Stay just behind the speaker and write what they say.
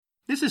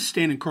This is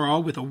Stan and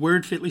Carl with A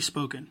Word Fitly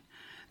Spoken.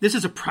 This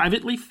is a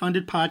privately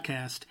funded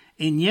podcast,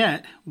 and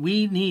yet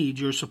we need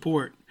your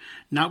support.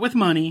 Not with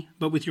money,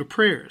 but with your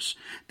prayers,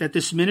 that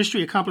this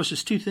ministry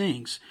accomplishes two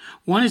things.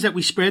 One is that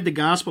we spread the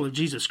gospel of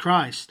Jesus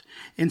Christ,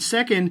 and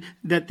second,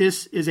 that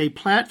this is a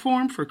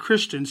platform for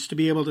Christians to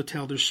be able to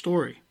tell their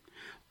story.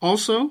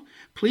 Also,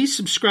 please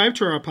subscribe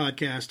to our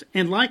podcast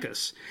and like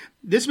us.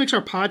 This makes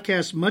our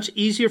podcast much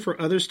easier for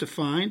others to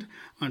find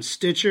on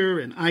Stitcher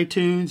and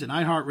iTunes and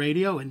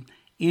iHeartRadio and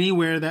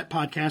anywhere that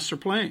podcasts are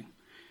playing.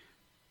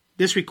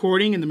 This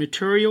recording and the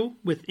material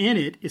within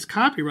it is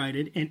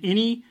copyrighted, and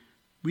any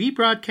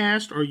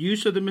rebroadcast or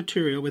use of the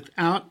material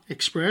without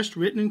expressed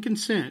written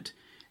consent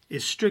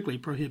is strictly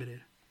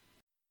prohibited.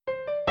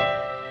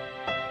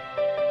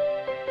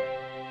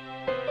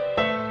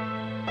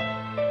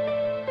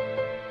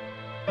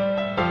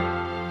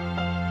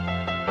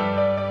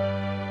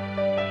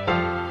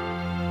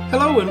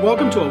 Hello and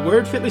welcome to A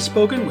Word Fitly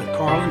Spoken with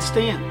Carl and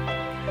Stan.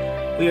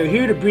 We are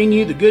here to bring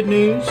you the good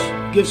news,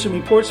 give some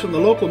reports from the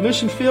local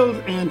mission field,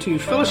 and to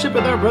fellowship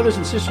with our brothers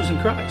and sisters in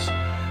Christ.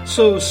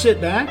 So sit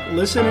back,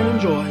 listen, and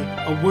enjoy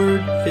A Word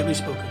Fitly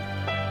Spoken.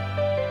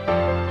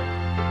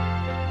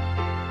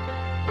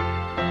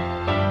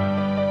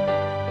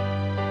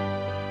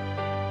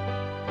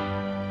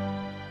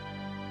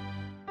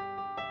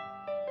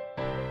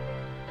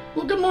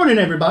 Well, good morning,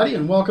 everybody,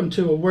 and welcome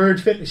to A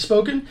Word Fitly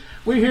Spoken.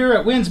 We're here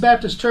at Winds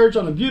Baptist Church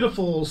on a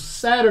beautiful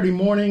Saturday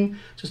morning,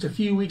 just a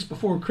few weeks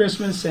before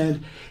Christmas.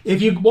 And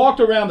if you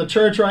walked around the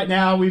church right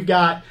now, we've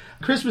got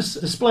Christmas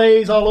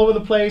displays all over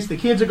the place. The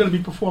kids are going to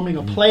be performing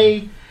a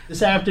play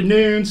this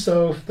afternoon,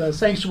 so the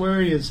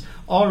sanctuary is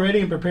all ready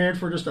and prepared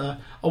for just a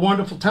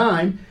wonderful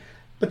time.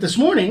 But this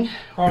morning,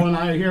 Harlan and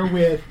I are here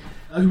with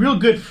a real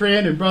good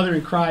friend and brother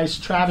in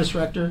Christ, Travis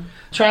Rector.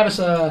 Travis,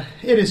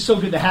 it is so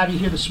good to have you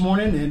here this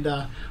morning,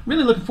 and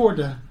really looking forward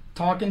to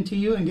talking to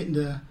you and getting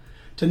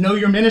to know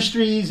your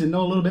ministries and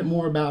know a little bit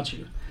more about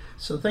you.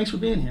 So thanks for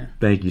being here.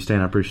 Thank you,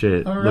 Stan. I appreciate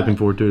it. All right. Looking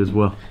forward to it as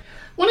well.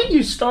 Why don't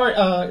you start,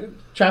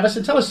 Travis,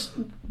 and tell us,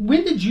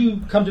 when did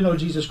you come to know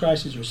Jesus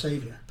Christ as your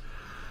Savior?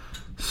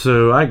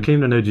 So I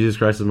came to know Jesus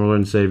Christ as my Lord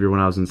and Savior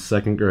when I was in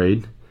second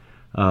grade.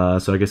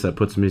 So I guess that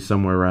puts me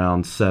somewhere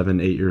around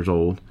 7, 8 years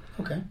old.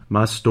 Okay.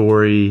 My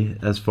story,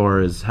 as far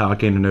as how I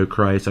came to know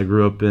Christ, I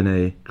grew up in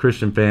a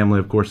Christian family.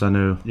 Of course, I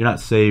know you're not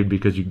saved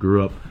because you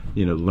grew up,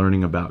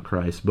 learning about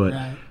Christ, but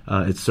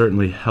right. It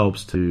certainly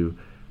helps to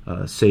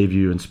save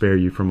you and spare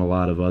you from a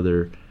lot of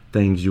other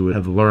things you would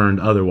have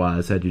learned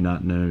otherwise had you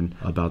not known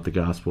about the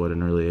gospel at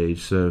an early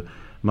age. So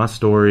my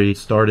story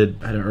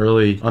started at an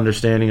early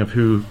understanding of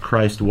who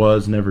Christ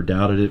was, never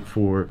doubted it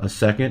for a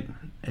second,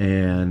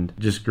 and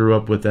just grew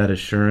up with that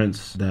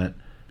assurance that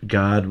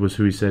God was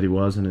who he said he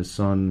was, and his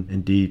son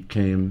indeed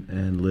came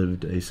and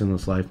lived a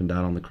sinless life and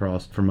died on the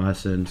cross for my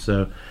sins.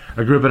 So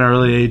I grew up at an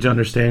early age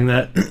understanding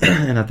that,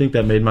 and I think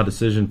that made my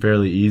decision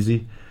fairly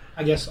easy.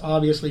 I guess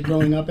obviously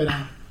growing up in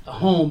a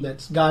home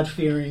that's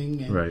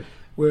God-fearing and Right.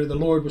 where the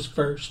Lord was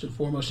first and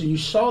foremost. And you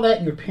saw that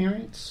in your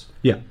parents?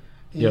 Yeah.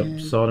 And Yep.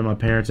 Saw it in my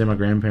parents and my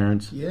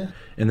grandparents. Yeah.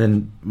 And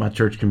then my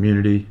church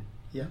community.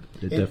 Yeah.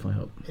 It definitely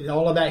helped. And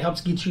all of that helps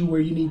get you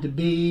where you need to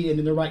be and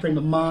in the right frame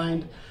of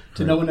mind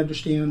to Right. know and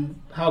understand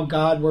how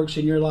God works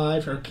in your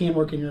life or can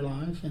work in your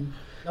life. And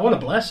what a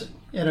blessing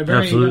at a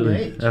very young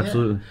age.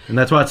 Absolutely. And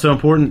that's why it's so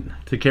important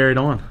to carry it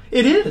on.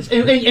 It is.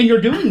 And you're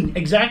doing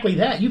exactly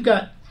that. You've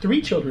got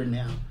 3 children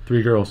now.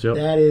 3 girls, yep.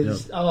 That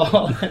is, Yep.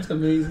 Oh, that's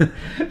amazing.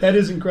 That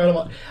is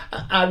incredible.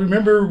 I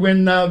remember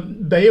when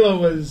Bayla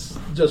was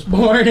just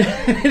born,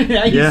 and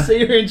now you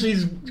see her and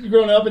she's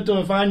grown up into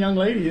a fine young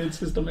lady. It's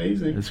just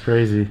amazing. It's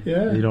crazy.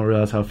 Yeah. You don't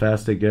realize how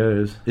fast it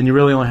goes. And you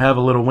really only have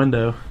a little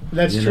window.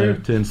 That's true.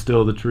 To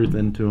instill the truth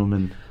into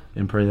them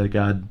and pray that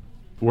God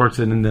works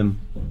it in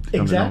them.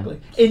 Exactly.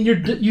 And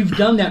you've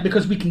done that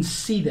because we can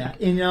see that.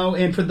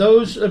 And for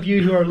those of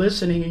you who are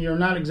listening and you're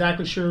not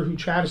exactly sure who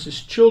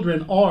Travis's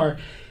children are,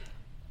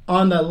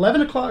 on the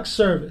 11 o'clock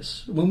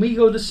service, when we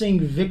go to sing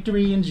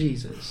Victory in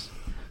Jesus,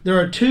 there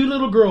are 2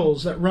 little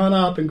girls that run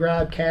up and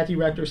grab Kathy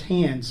Rector's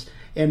hands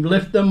and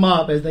lift them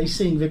up as they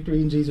sing Victory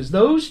in Jesus.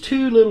 Those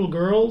 2 little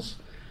girls,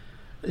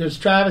 there's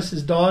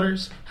Travis's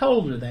daughters. How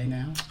old are they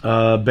now?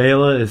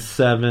 Bayla is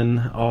 7,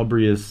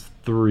 Aubrey is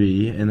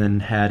 3, and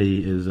then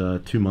Hattie is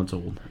 2 months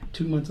old.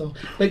 2 months old.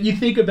 But you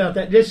think about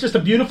that. It's just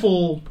a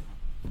beautiful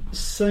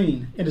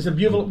scene. It is a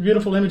beautiful,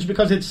 beautiful image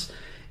because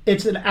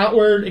it's an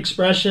outward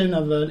expression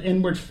of an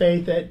inward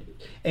faith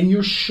and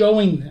you're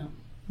showing them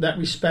that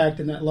respect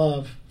and that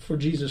love for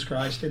Jesus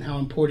Christ and how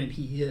important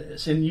he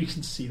is. And you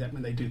can see that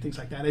when they do things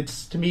like that.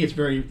 To me, it's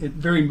very,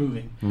 very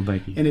moving. Well,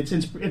 thank you. And it's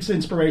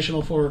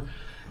inspirational for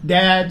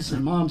dads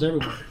and moms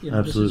everywhere.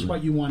 Absolutely. This is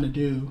what you want to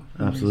do when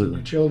you're Absolutely. raising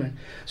your children.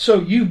 So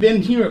you've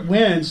been here at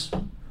Winds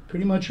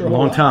pretty much your a whole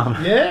long life.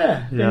 time.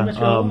 Yeah, pretty much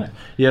your whole life.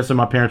 Yeah, so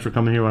my parents were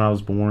coming here when I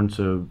was born,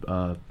 so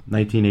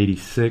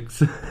 1986.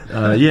 So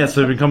I've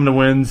been coming to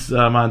Winds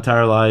my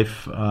entire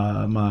life.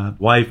 My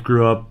wife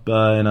grew up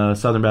in a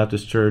Southern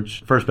Baptist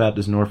church, First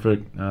Baptist Norfolk,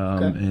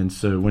 and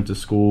so went to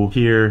school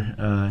here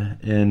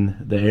in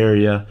the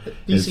area.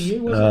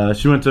 DCU, was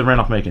it? She went to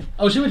Randolph-Macon.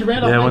 Oh, she went to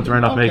Randolph-Macon? Yeah, went to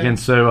Randolph-Macon.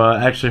 So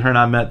actually her and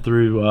I met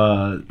through,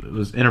 it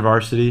was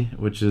InterVarsity,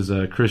 which is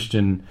a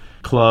Christian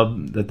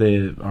club that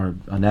they are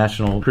a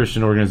national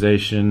Christian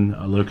organization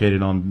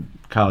located on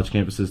college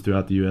campuses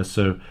throughout the U.S.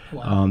 So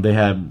they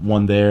had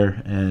one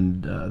there,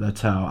 and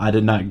that's how I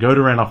did not go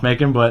to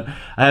Randolph-Macon, but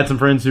I had some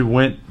friends who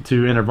went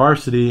to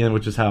InterVarsity, and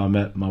which is how I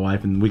met my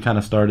wife. And Winds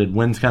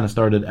kind of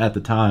started at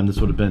the time. This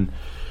would have been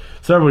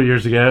several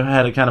years ago. I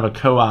had a kind of a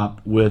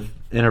co-op with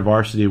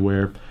InterVarsity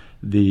where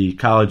the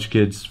college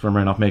kids from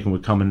Randolph-Macon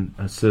would come and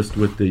assist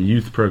with the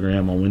youth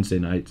program on Wednesday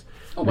nights.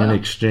 Oh, wow. In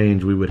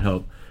exchange, we would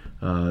help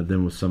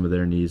them with some of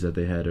their needs that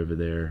they had over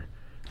there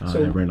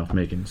at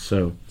Randolph-Macon.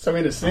 So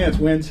in a sense,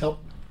 Winds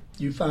helped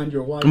you find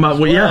your wife. I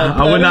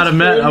would not have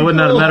met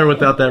her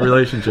without that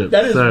relationship.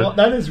 That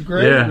is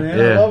great, man.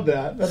 Yeah. I love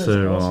that. That is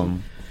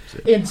awesome.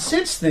 And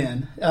since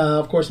then,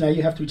 of course, now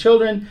you have 2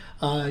 children.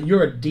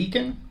 You're a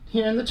deacon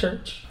here in the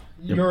church.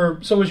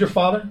 Yep. So was your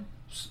father?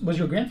 Was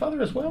your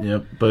grandfather as well?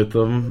 Yep, both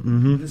of them.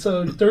 Mm-hmm.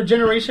 So third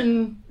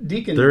generation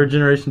deacon.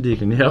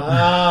 Yep.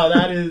 Wow,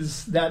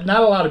 that.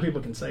 Not a lot of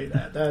people can say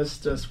that. That's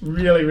just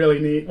really, really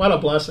neat. What a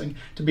blessing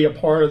to be a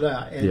part of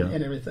that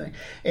and everything.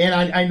 And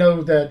I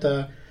know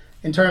that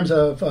in terms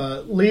of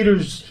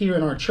leaders here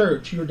in our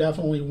church, you're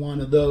definitely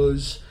one of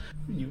those.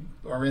 You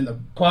are in the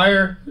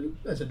choir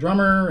as a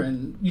drummer,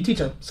 and you teach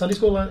a Sunday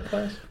school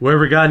class?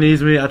 Wherever God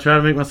needs me, I try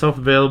to make myself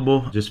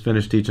available. Just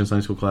finished teaching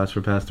Sunday school class for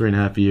the past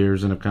 3.5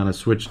 years, and I've kind of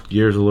switched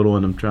gears a little,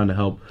 and I'm trying to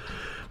help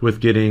with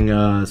getting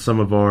some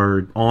of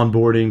our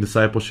onboarding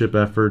discipleship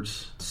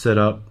efforts set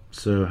up.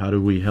 So how do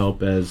we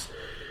help as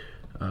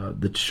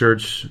the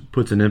church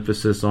puts an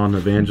emphasis on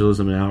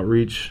evangelism and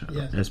outreach?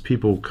 Yes. As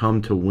people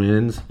come to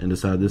Winds and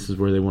decide this is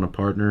where they want to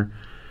partner,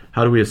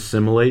 how do we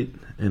assimilate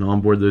and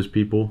onboard those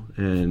people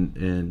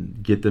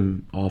and get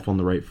them off on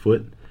the right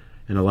foot?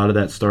 And a lot of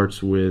that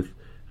starts with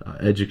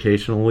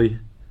educationally,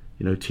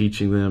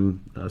 teaching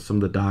them some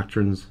of the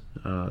doctrines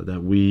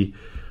that we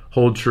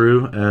hold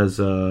true as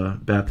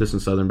Baptists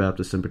and Southern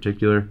Baptists in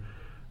particular.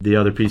 The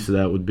other piece of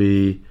that would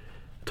be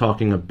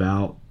talking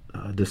about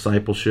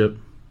discipleship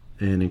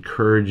and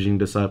encouraging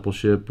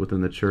discipleship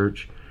within the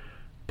church,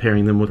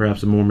 pairing them with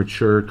perhaps a more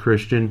mature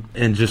Christian,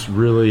 and just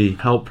really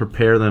help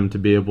prepare them to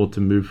be able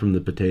to move from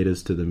the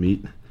potatoes to the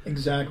meat.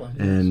 Exactly.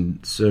 And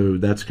so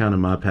that's kind of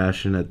my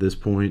passion at this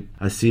point.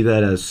 I see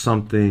that as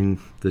something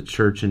the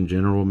church in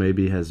general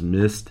maybe has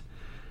missed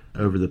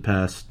over the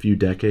past few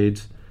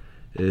decades,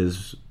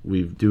 is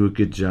we do a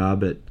good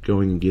job at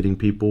going and getting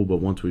people, but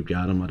once we've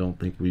got them, I don't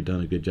think we've done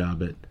a good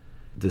job at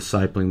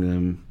discipling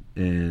them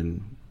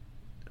and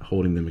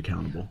holding them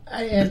accountable.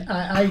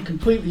 I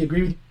completely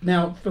agree with you.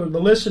 Now, for the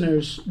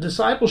listeners,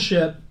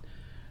 discipleship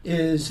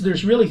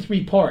there's really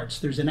 3 parts.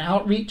 There's an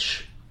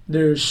outreach,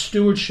 there's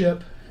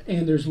stewardship,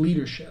 and there's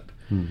leadership.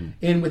 Mm-hmm.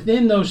 And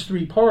within those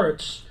 3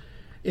 parts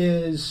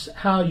is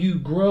how you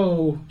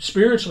grow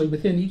spiritually.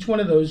 Within each one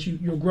of those,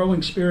 you're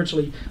growing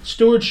spiritually.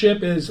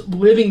 Stewardship is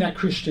living that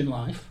Christian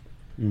life,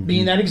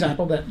 being that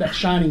example, that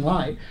shining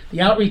light.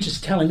 The outreach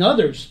is telling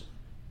others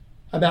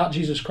about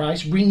Jesus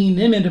Christ, bringing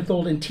them into the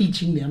fold and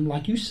teaching them,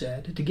 like you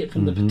said, to get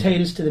from the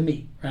potatoes to the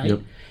meat, right?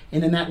 Yep.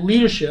 And then that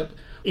leadership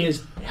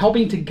is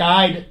helping to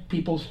guide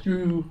people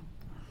through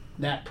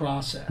that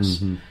process.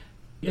 Mm-hmm.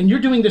 And you're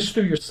doing this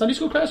through your Sunday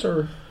school class,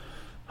 or?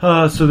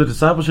 So the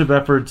discipleship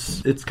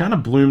efforts, it's kind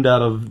of bloomed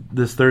out of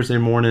this Thursday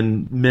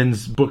morning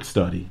men's book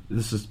study.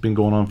 This has been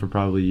going on for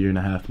probably 1.5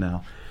 years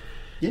now.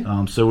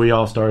 Yeah. So we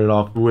all started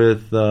off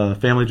with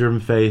Family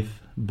Driven Faith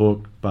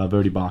book by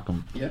Voddie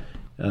Baucham. Yeah.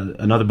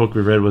 Another book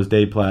we read was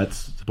Dave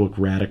Platt's book,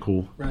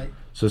 Radical. Right.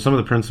 So some of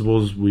the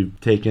principles we've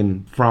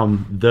taken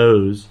from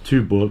those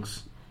 2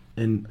 books,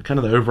 and kind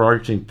of the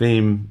overarching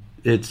theme,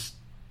 it's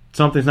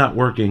something's not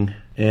working,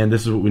 and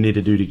this is what we need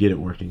to do to get it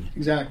working.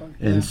 Exactly.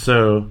 And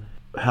so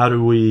how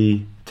do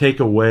we take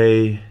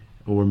away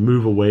or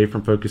move away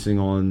from focusing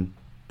on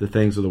the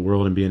things of the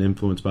world and being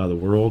influenced by the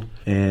world,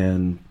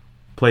 and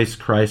place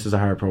Christ as a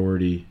higher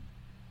priority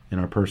in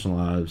our personal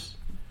lives,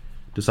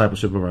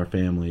 discipleship of our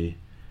family,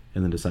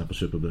 and the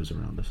discipleship of those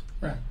around us.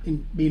 Right.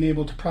 And being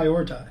able to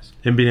prioritize.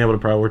 And being able to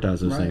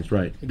prioritize those things,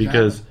 right. Exactly.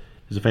 Because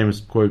there's a famous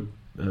quote,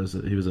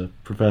 he was a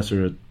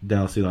professor at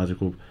Dallas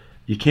Theological,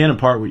 you can't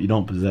impart what you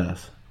don't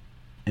possess.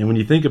 And when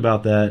you think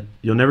about that,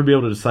 you'll never be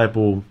able to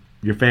disciple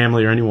your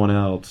family or anyone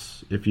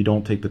else if you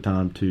don't take the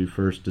time to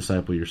first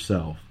disciple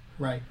yourself.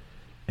 Right.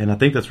 And I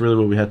think that's really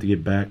what we have to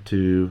get back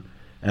to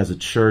as a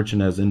church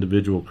and as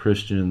individual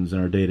Christians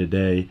in our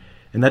day-to-day.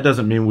 And that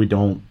doesn't mean we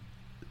don't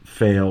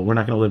fail. We're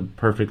not going to live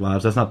perfect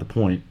lives. That's not the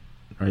point,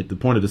 right? The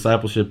point of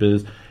discipleship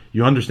is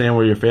you understand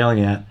where you're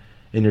failing at,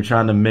 and you're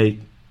trying to make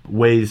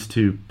ways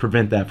to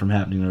prevent that from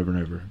happening over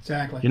and over.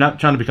 Exactly. You're not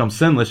trying to become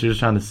sinless. You're just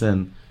trying to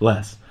sin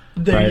less.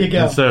 There you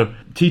go. And so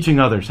teaching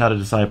others how to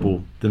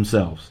disciple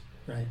themselves,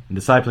 right, and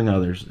discipling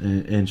others,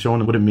 and showing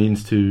them what it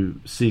means to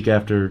seek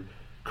after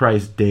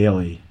Christ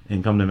daily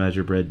and come to Him as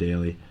your bread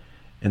daily.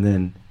 And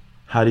then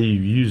how do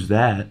you use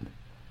that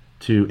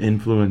to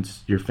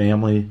influence your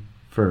family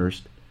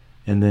first,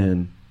 and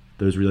then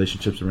those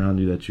relationships around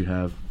you that you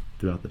have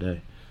throughout the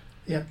day.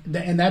 Yeah,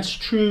 and that's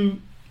true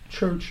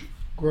church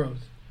growth.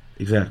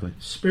 Exactly.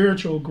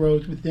 Spiritual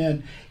growth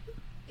within.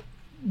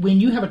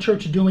 When you have a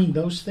church doing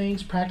those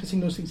things, practicing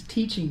those things,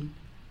 teaching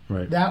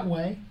that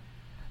way,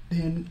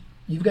 then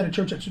you've got a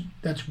church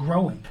that's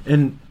growing.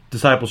 And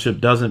discipleship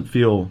doesn't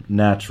feel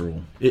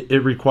natural.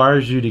 It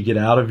requires you to get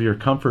out of your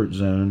comfort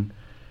zone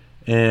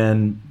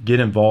and get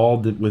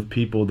involved with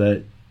people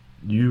that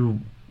you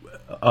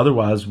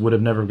otherwise would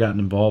have never gotten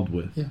involved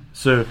with. Yeah.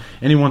 So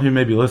anyone who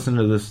may be listening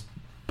to this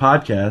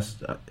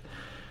podcast,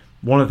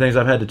 one of the things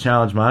I've had to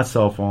challenge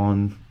myself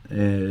on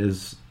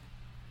is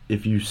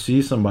if you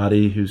see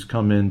somebody who's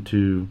come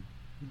into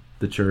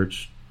the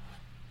church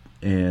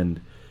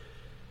and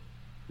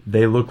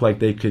they look like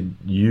they could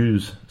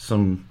use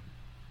some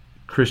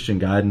Christian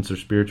guidance or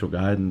spiritual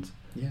guidance,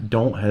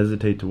 don't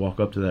hesitate to walk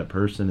up to that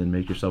person and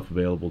make yourself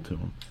available to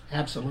them.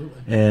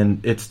 Absolutely.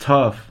 And it's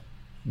tough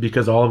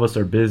because all of us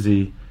are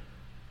busy,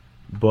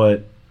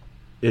 but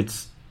it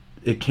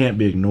can't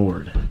be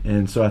ignored.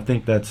 And so I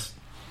think that's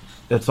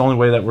the only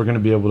way that we're going to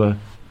be able to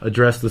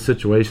address the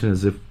situation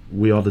is if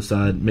we all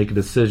make a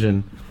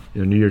decision.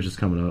 New Year's is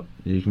coming up.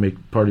 You can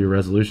make part of your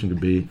resolution could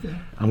be,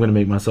 I'm going to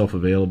make myself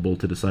available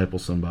to disciple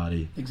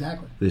somebody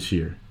this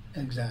year.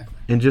 Exactly.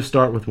 And just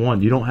start with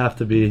one. You don't have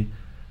to be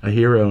a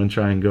hero and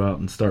try and go out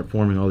and start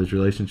forming all these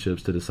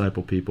relationships to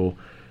disciple people,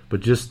 but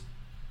just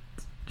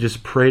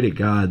pray to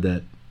God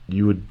that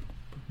you would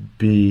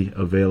be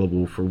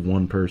available for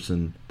one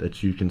person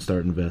that you can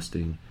start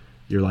investing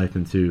your life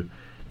into.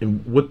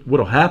 And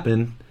what'll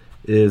happen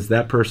is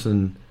that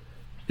person,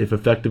 if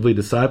effectively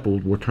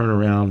discipled, will turn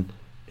around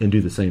and do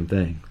the same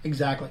thing.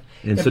 Exactly.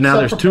 And so now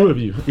there's two of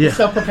you. It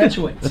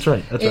self-perpetuates. That's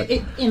right.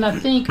 And I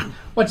think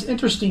what's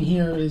interesting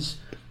here is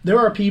there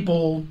are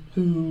people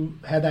who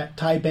have that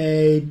type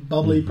A,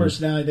 bubbly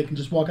personality that can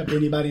just walk up to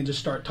anybody and just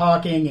start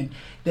talking, and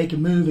they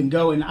can move and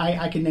go. And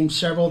I can name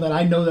several that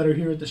I know that are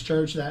here at this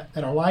church that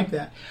are like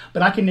that.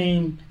 But I can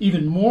name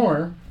even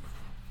more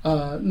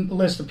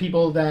list of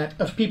people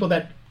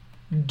that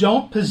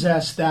don't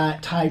possess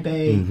that type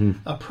A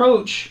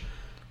approach.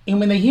 And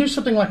when they hear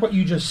something like what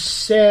you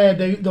just said,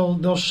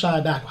 they'll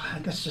shy back. Well,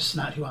 that's just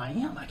not who I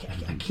am. I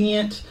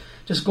can't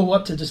just go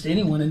up to just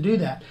anyone and do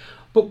that.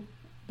 But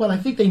what I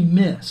think they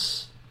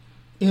miss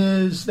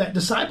is that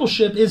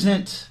discipleship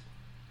isn't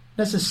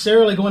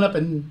necessarily going up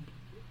and,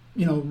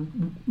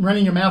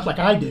 running your mouth like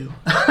I do.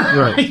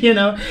 Right.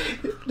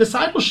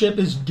 Discipleship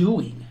is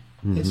doing.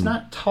 It's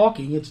not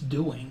talking, it's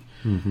doing.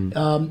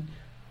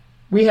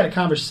 We had a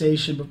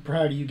conversation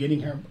prior to you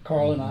getting here,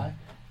 Carl and I,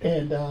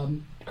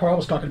 and Carl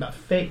was talking about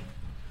faith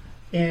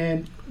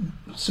and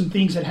some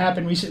things that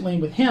happened recently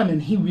with him,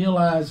 and he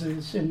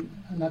realizes, and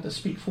not to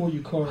speak for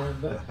you, Carl,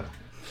 but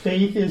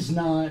faith is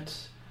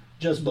not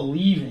just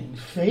believing.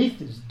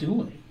 Faith is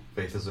doing.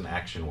 Faith is an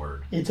action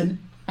word. It's an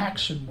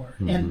action word.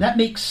 And that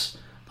makes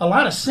a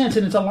lot of sense.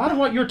 And it's a lot of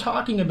what you're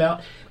talking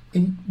about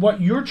and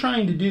what you're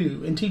trying to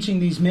do in teaching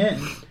these men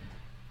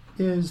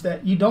is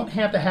that you don't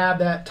have to have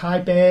that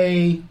type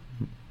A,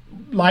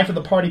 life of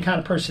the party kind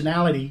of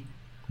personality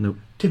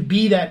to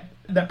be that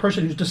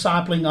person who's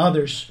discipling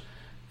others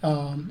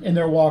in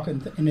their walk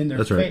and in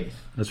their faith.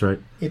 That's right.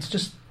 It's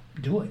just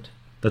do it.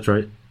 That's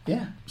right.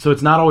 Yeah. So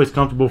it's not always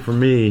comfortable for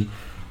me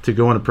to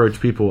go and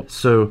approach people.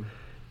 So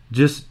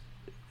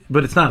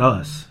but it's not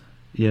us.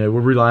 We're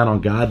relying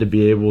on God to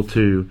be able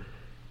to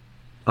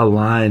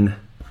align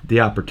the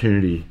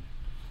opportunity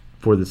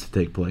for this to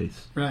take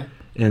place. Right.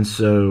 And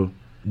so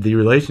the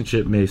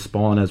relationship may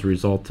spawn as a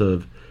result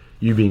of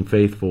you being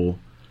faithful,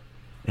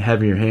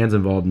 having your hands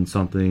involved in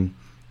something,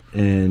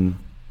 and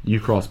you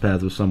cross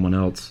paths with someone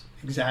else.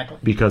 Exactly.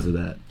 Because of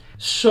that.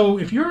 So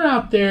if you're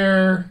out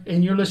there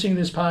and you're listening to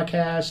this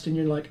podcast and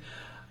you're like,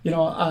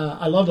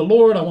 I love the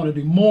Lord, I want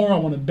to do more, I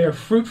want to bear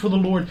fruit for the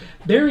Lord.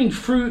 Bearing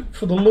fruit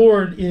for the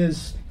Lord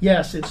is,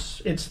 yes,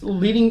 it's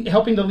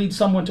helping to lead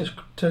someone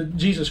to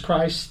Jesus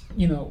Christ,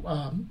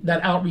 that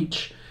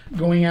outreach,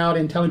 going out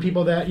and telling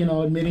people that,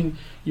 admitting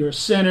you're a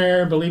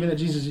sinner, believing that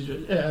Jesus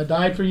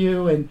died for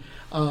you,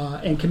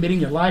 and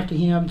committing your life to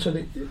Him, so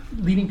that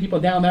leading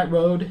people down that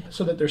road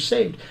so that they're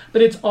saved.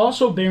 But it's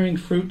also bearing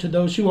fruit to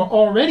those who are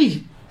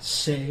already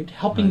saved,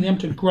 helping them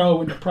to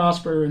grow and to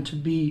prosper and to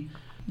be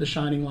the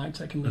shining lights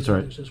that can lead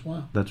others as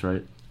well. That's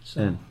right.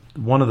 So. And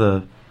one of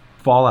the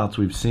fallouts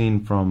we've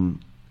seen from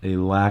a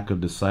lack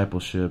of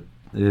discipleship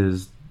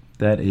is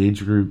that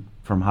age group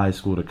from high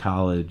school to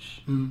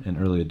college and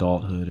early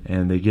adulthood.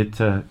 And they get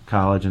to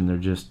college and they're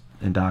just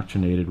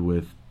indoctrinated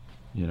with,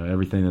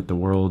 everything that the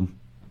world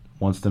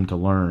wants them to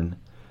learn,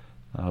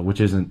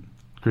 which isn't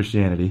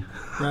Christianity.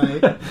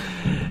 Right.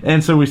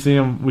 And so we see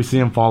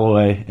them fall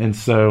away. And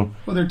so,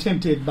 well, they're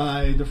tempted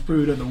by the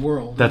fruit of the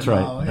world. That's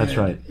right. That's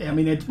right. I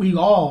mean, we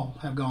all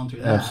have gone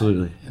through that.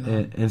 Absolutely.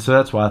 And so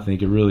that's why I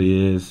think it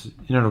really is,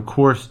 of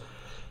course,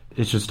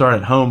 it should start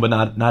at home, but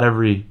not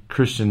every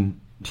Christian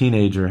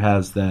teenager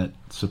has that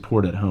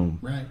support at home.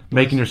 Right.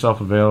 Making yourself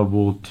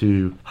available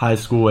to high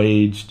school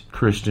aged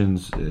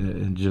Christians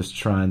and just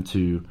trying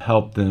to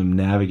help them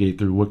navigate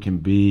through what can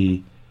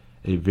be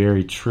a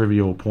very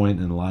trivial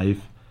point in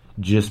life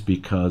just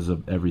because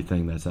of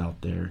everything that's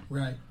out there.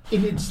 Right.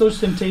 And it's those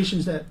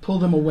temptations that pull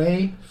them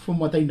away from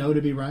what they know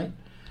to be right.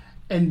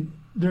 And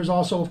there's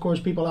also, of course,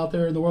 people out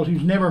there in the world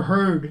who've never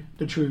heard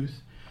the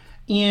truth.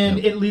 And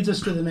It leads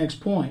us to the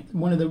next point.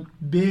 One of the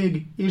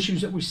big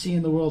issues that we see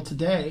in the world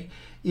today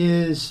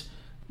is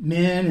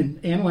men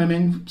and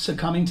women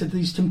succumbing to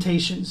these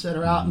temptations that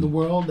are out in the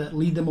world that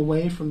lead them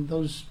away from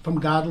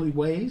godly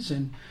ways.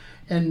 And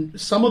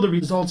some of the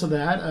results of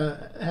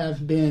that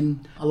have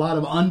been a lot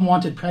of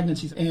unwanted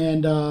pregnancies.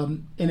 And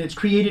it's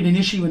created an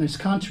issue in this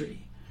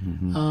country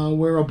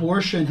where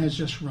abortion has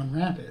just run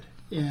rampant.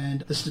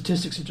 And the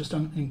statistics are just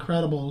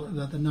incredible,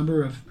 that the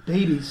number of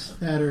babies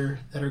that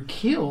are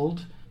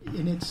killed,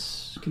 and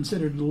it's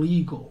considered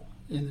legal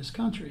in this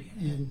country.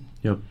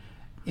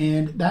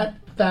 And that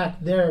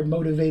fact there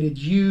motivated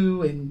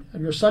you and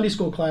your Sunday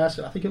school class,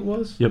 I think it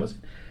was,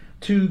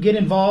 to get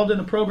involved in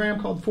a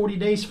program called 40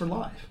 Days for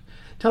Life.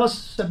 Tell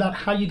us about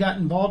how you got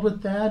involved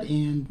with that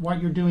and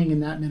what you're doing in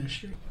that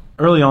ministry.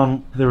 Early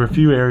on, there were a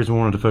few areas we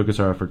wanted to focus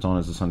our efforts on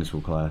as a Sunday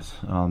school class,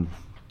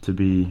 to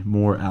be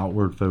more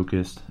outward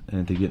focused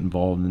and to get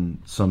involved in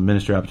some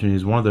ministry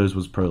opportunities. One of those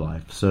was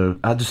pro-life. So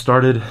I just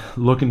started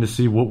looking to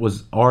see what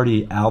was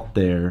already out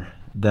there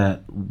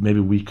that maybe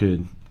we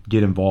could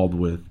get involved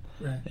with.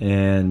 Right.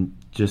 And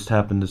just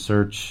happened to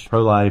search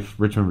pro-life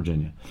Richmond,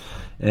 Virginia.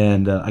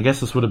 And I guess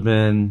this would have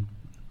been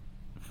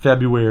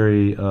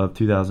February of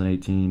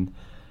 2018,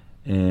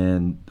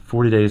 and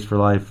 40 Days for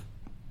Life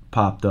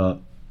popped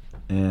up,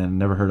 and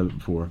never heard of it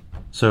before.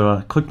 So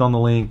I clicked on the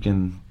link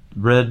and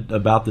read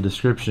about the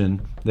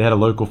description. They had a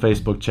local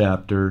Facebook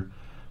chapter,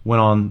 went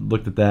on,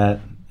 looked at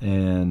that,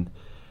 and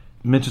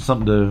mentioned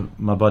something to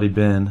my buddy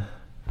Ben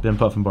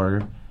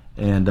Puffenbarger,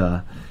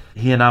 and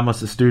he and I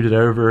must have stewed it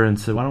over and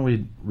said, why don't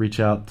we reach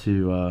out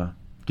to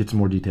get some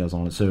more details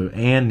on it. So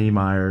Ann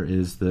Niemeyer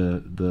is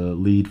the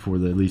lead for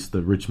at least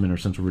the Richmond or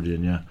Central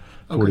Virginia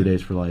 40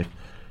 Days for Life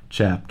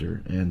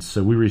chapter. And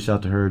so we reached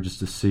out to her just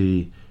to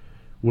see,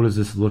 what does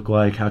this look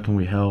like? How can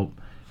we help?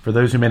 For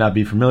those who may not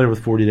be familiar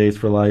with 40 Days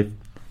for Life,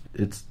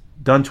 it's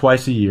done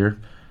twice a year.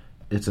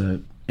 It's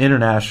an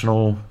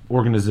international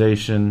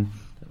organization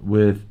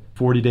with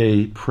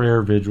 40-day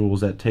prayer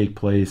vigils that take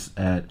place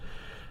at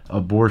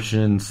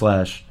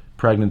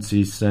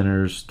abortion/pregnancy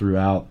centers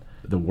throughout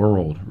the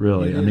world,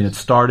 really. I mean, it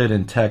started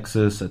in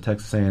Texas at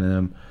Texas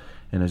A&M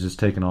and has just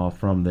taken off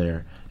from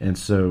there. And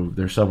so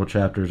there's several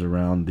chapters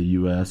around the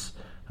U.S.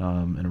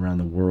 And around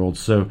the world.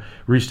 So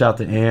reached out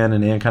to Ann,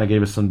 and Ann kind of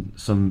gave us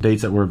some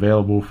dates that were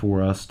available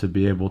for us to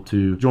be able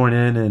to join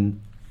in.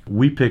 And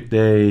we picked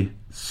a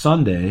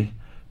Sunday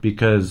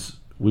because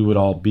we would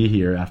all be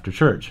here after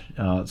church.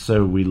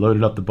 So we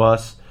loaded up the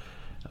bus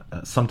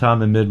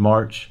sometime in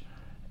mid-March,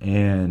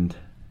 and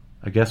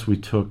I guess we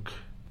took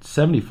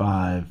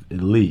 75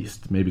 at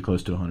least, maybe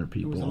close to 100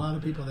 people. There was a lot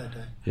of people that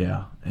day.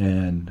 Yeah,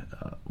 and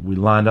we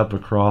lined up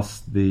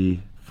across the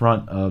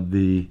front of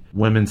the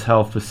women's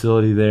health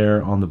facility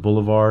there on the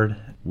boulevard.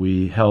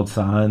 We held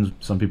signs.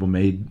 Some people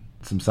made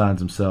some signs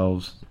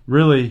themselves.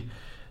 Really,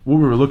 what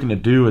we were looking to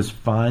do is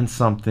find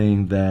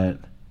something that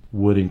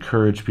would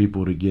encourage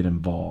people to get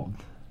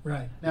involved.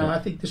 Right. Now, I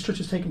think this church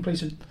has taken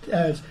place,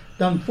 has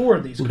done 4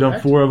 of these, We've correct?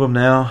 done 4 of them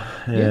now,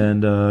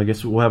 and I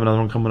guess we'll have another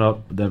one coming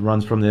up that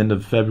runs from the end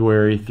of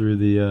February through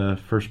the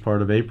first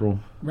part of April.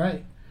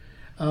 Right.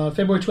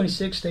 February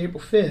 26th to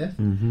April 5th.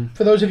 Mm-hmm.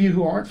 For those of you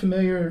who aren't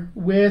familiar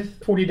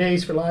with 40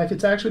 Days for Life,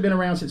 it's actually been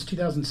around since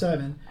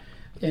 2007.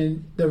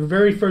 And the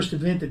very first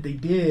event that they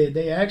did,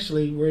 they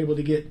actually were able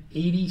to get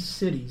 80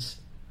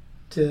 cities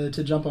to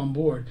jump on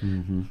board.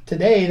 Mm-hmm.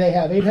 Today, they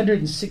have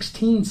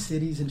 816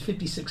 cities in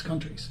 56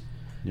 countries.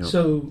 Yep.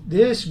 So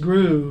this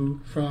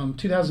grew from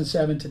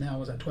 2007 to now,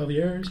 was that 12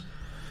 years?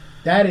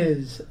 That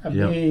is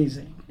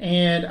amazing. Yep.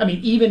 And I mean,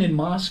 even in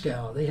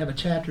Moscow, they have a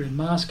chapter in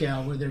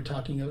Moscow where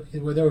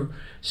they're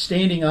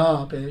standing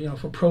up,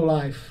 for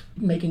pro-life,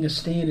 making a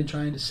stand and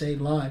trying to save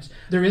lives.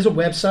 There is a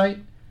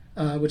website,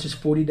 which is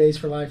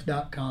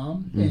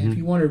 40daysforlife.com. Mm-hmm. And if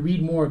you want to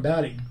read more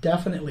about it,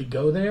 definitely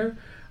go there.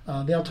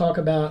 They'll talk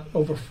about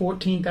over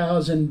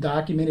 14,000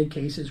 documented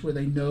cases where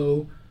they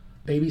know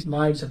babies'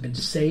 lives have been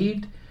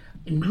saved.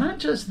 And not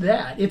just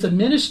that, it's a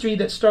ministry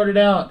that started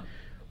out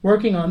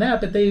working on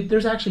that, but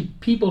there's actually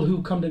people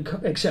who come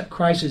to accept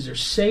Christ as their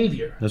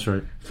Savior. That's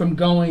right. From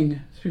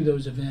going through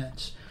those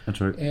events.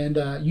 That's right.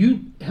 And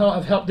you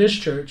have helped this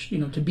church,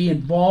 to be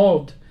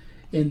involved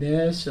in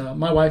this.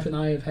 My wife and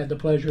I have had the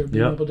pleasure of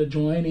being able to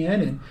join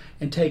in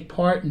and take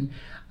part. And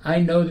I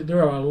know that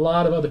there are a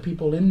lot of other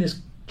people in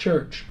this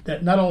church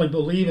that not only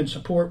believe and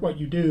support what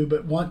you do,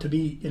 but want to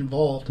be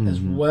involved as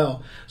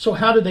well. So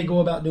how did they go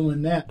about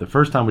doing that? The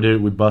first time we did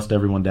it, we bust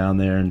everyone down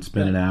there and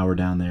spend an hour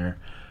down there.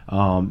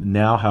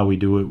 Now how we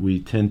do it, we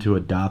tend to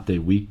adopt a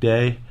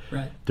weekday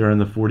during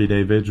the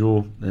 40-day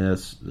vigil.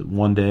 That's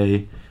one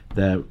day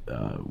that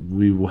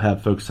we will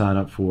have folks sign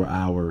up for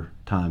our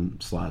time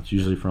slots,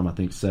 usually from, I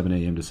think, 7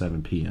 a.m. to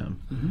 7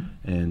 p.m.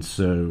 And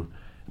so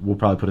we'll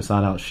probably put a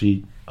sign-out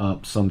sheet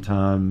up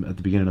sometime at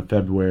the beginning of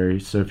February.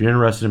 So if you're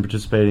interested in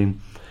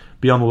participating,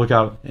 be on the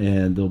lookout,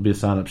 and there'll be a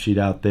sign-up sheet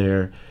out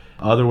there.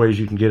 Other ways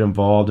you can get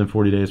involved in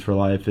 40 Days for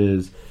Life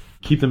is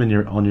keep them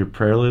on your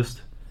prayer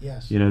list.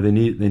 Yes. They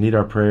need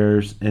our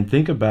prayers. And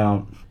think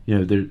about,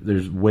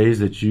 there's ways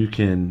that you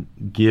can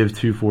give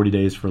to 40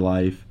 Days for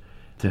Life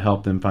to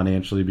help them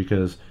financially,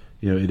 because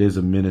it is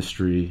a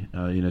ministry.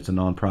 It's a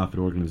nonprofit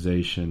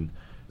organization,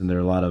 and there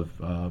are a lot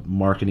of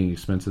marketing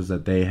expenses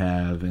that they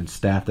have and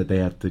staff that they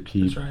have to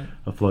keep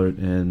afloat.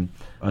 And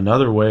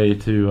another way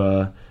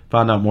to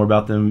find out more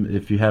about them,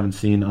 if you haven't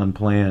seen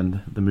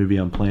Unplanned, the movie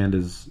Unplanned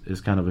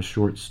is kind of a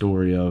short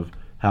story of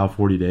how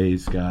 40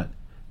 Days got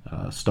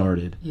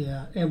started.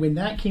 Yeah, and when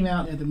that came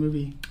out at the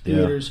movie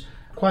theaters,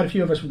 quite a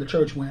few of us from the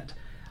church went.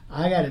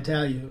 I got to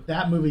tell you,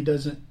 that movie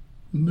doesn't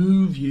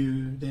move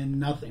you, then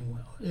nothing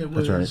will. It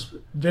was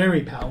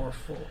very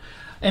powerful.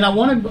 And I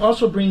want to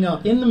also bring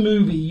up, in the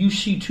movie, you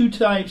see two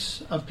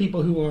types of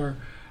people who are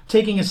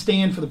taking a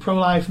stand for the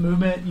pro-life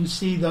movement. You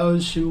see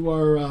those who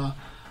are a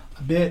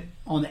bit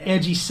on the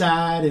edgy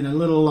side and a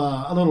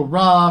little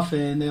rough,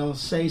 and they'll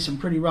say some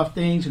pretty rough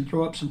things and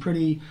throw up some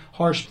pretty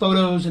harsh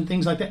photos and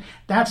things like that.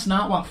 That's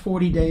not what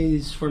 40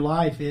 Days for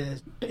Life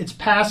is. It's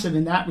passive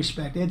in that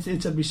respect.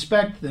 It's a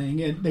respect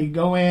thing. They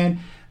go in,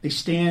 they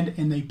stand,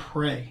 and they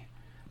pray.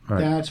 Right.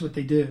 That's what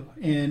they do,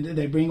 and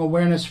they bring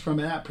awareness from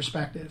that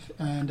perspective.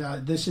 And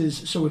this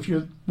is, so if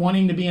you're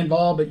wanting to be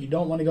involved but you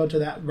don't want to go to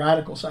that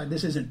radical side,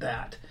 this isn't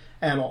that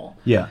at all.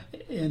 Yeah.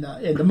 And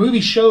the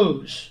movie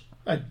shows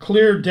a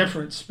clear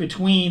difference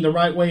between the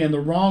right way and the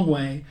wrong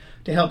way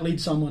to help lead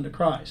someone to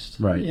Christ.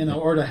 Right.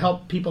 Or to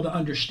help people to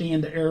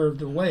understand the error of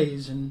their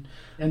ways and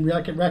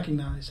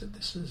recognize that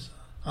this is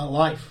a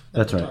life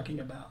that we're talking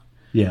about.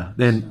 Yeah,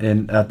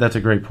 and that's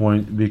a great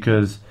point,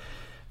 because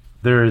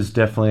there is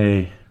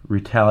definitely a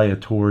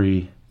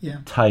retaliatory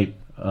type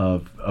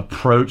of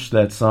approach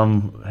that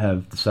some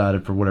have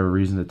decided for whatever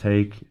reason to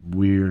take.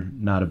 We're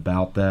not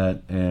about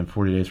that, and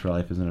 40 Days for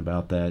Life isn't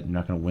about that. You're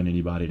not going to win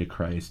anybody to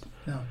Christ.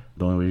 No.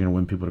 The only way you're going to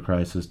win people to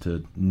Christ is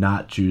to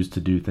not choose to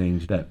do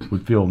things that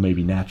would feel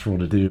maybe natural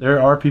to do.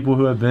 There are people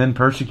who have been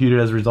persecuted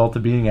as a result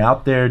of being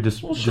out there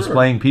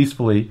displaying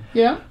peacefully.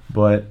 Yeah.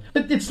 But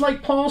it's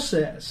like Paul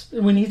says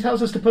when he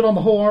tells us to put on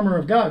the whole armor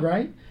of God,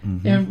 right?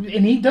 Mm-hmm.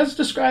 And he does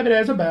describe it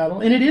as a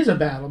battle, and it is a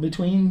battle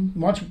between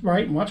what's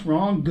right and what's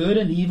wrong, good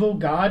and evil,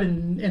 God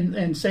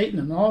and Satan,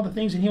 and all the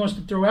things that he wants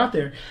to throw out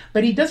there.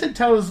 But he doesn't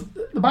tell us,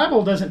 the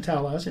Bible doesn't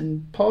tell us,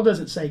 and Paul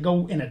doesn't say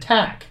go and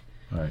attack.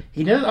 Right.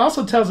 He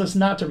also tells us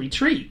not to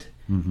retreat.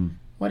 Mm-hmm.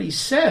 What he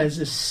says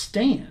is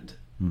stand.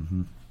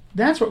 Mm-hmm.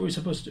 That's what we're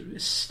supposed to do,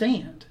 is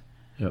stand.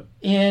 Yep.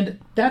 And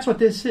that's what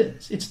this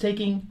is. It's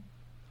taking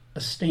a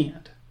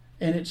stand,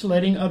 and it's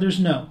letting others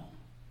know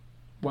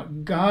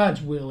what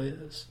God's will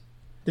is.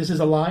 This is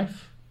a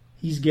life.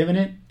 He's given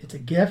it. It's a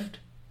gift,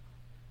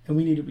 and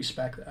we need to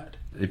respect that.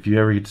 If you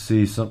ever get to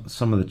see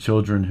some of the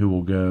children who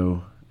will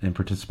go and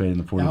participate in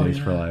the 40 Days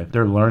for Life,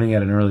 they're learning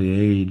at an early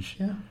age.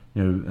 Yeah.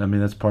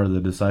 That's part of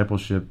the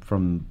discipleship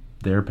from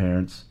their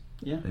parents.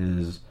 Yeah.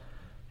 Is,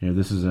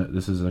 this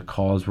is a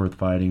cause worth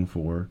fighting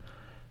for,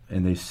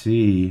 and they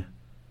see,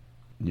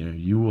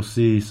 you will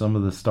see some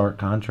of the stark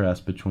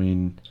contrast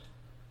between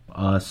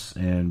us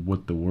and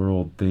what the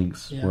world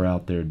thinks we're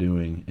out there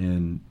doing,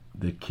 and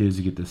the kids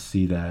get to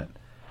see that,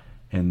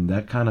 and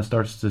that kind of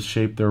starts to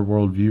shape their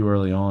worldview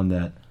early on.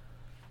 That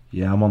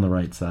I'm on the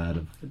right side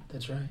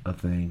of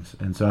things,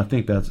 and so I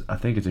think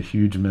it's a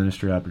huge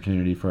ministry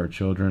opportunity for our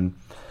children.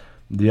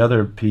 The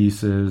other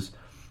piece is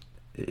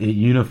it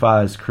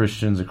unifies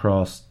Christians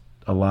across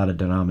a lot of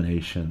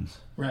denominations.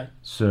 Right.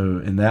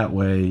 So in that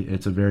way,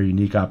 it's a very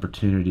unique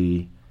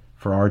opportunity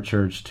for our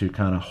church to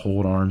kind of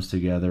hold arms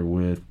together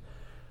with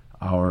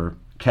our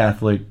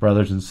Catholic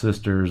brothers and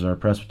sisters, our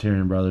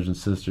Presbyterian brothers and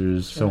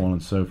sisters, so on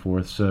and so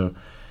forth. So,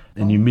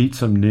 and you meet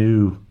some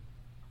new,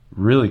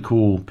 really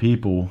cool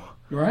people.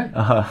 Right.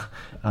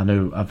 I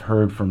know I've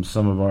heard from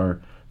some of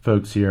our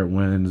folks here at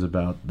Winds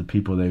about the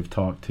people they've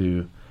talked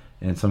to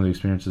and some of the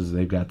experiences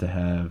they've got to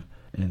have,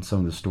 and some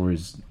of the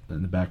stories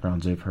and the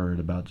backgrounds they've heard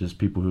about just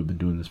people who've been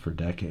doing this for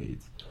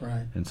decades.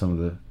 Right. And some of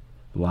the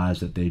lives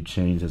that they've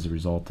changed as a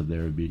result of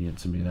their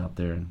obedience and being out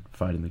there and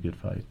fighting the good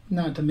fight.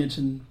 Not to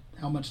mention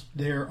how much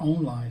their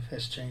own life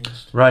has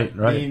changed. Right.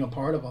 Being a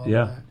part of all of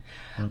that.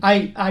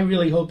 I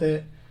really hope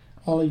that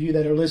all of you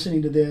that are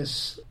listening to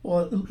this will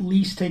at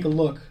least take a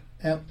look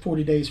at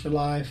 40 Days for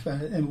Life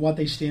and what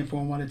they stand for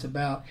and what it's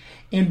about.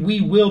 And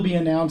we will be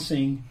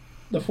announcing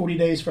the 40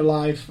 Days for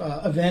Life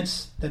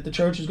events that the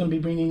church is going to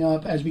be bringing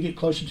up as we get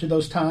closer to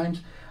those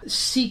times.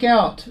 Seek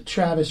out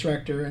Travis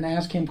Rector and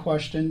ask him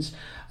questions.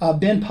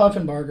 Ben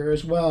Puffenbarger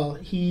as well.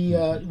 He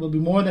will be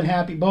more than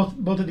happy. Both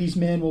of these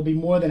men will be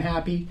more than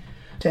happy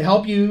to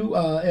help you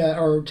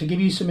or to give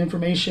you some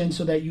information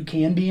so that you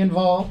can be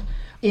involved.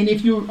 And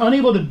if you're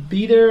unable to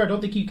be there, I don't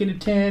think you can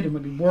attend, or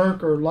maybe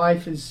work or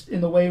life is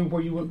in the way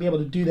where you wouldn't be able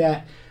to do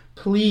that,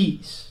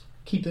 please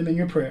keep them in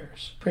your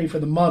prayers. Pray for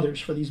the mothers,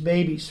 for these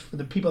babies, for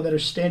the people that are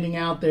standing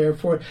out there,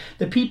 for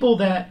the people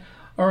that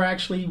are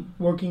actually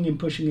working and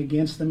pushing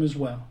against them as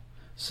well,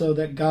 so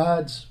that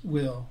God's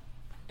will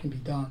can be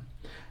done.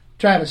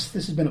 Travis,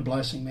 this has been a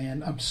blessing,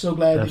 man. I'm so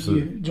glad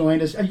Absolutely. That you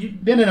joined us.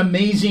 You've been an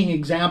amazing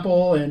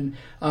example and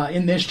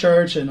in this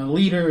church and a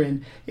leader,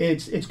 and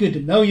it's good to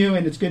know you,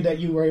 and it's good that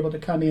you were able to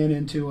come in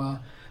and to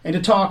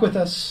talk with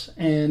us,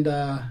 and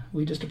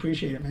we just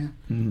appreciate it, man.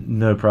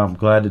 No problem.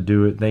 Glad to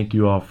do it. Thank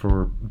you all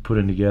for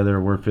putting together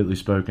a Word Fitly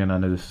Spoken. I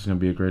know this is going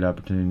to be a great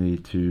opportunity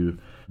to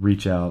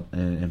reach out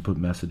and put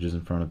messages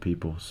in front of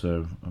people.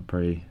 So I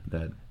pray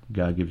that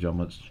God gives y'all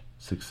much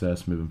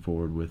success moving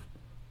forward with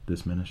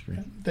this ministry.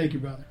 Thank you,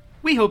 brother.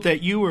 We hope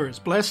that you were as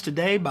blessed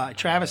today by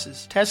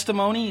Travis's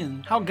testimony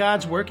and how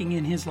God's working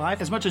in his life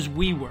as much as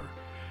we were.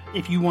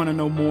 If you want to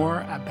know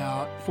more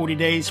about 40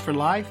 Days for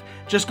Life,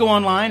 just go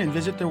online and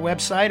visit their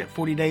website at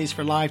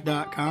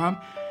 40daysforlife.com,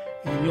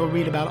 and you'll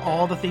read about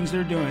all the things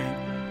they're doing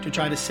to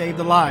try to save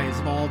the lives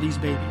of all these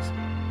babies.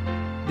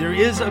 There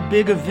is a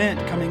big event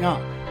coming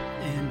up.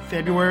 In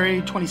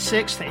February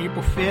 26th to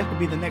April 5th will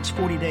be the next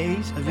 40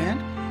 Days event.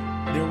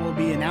 There will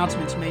be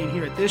announcements made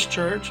here at this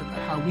church about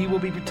how we will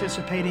be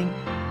participating.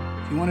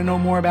 If you want to know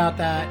more about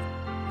that,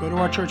 go to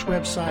our church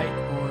website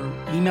or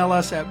email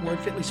us at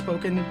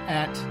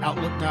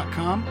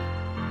wordfitlyspoken@outlook.com.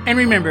 And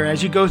remember,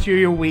 as you go through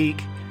your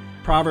week,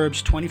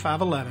 Proverbs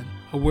 25:11,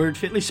 a word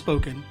fitly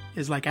spoken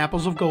is like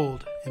apples of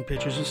gold in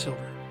pitchers of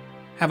silver.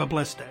 Have a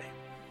blessed day.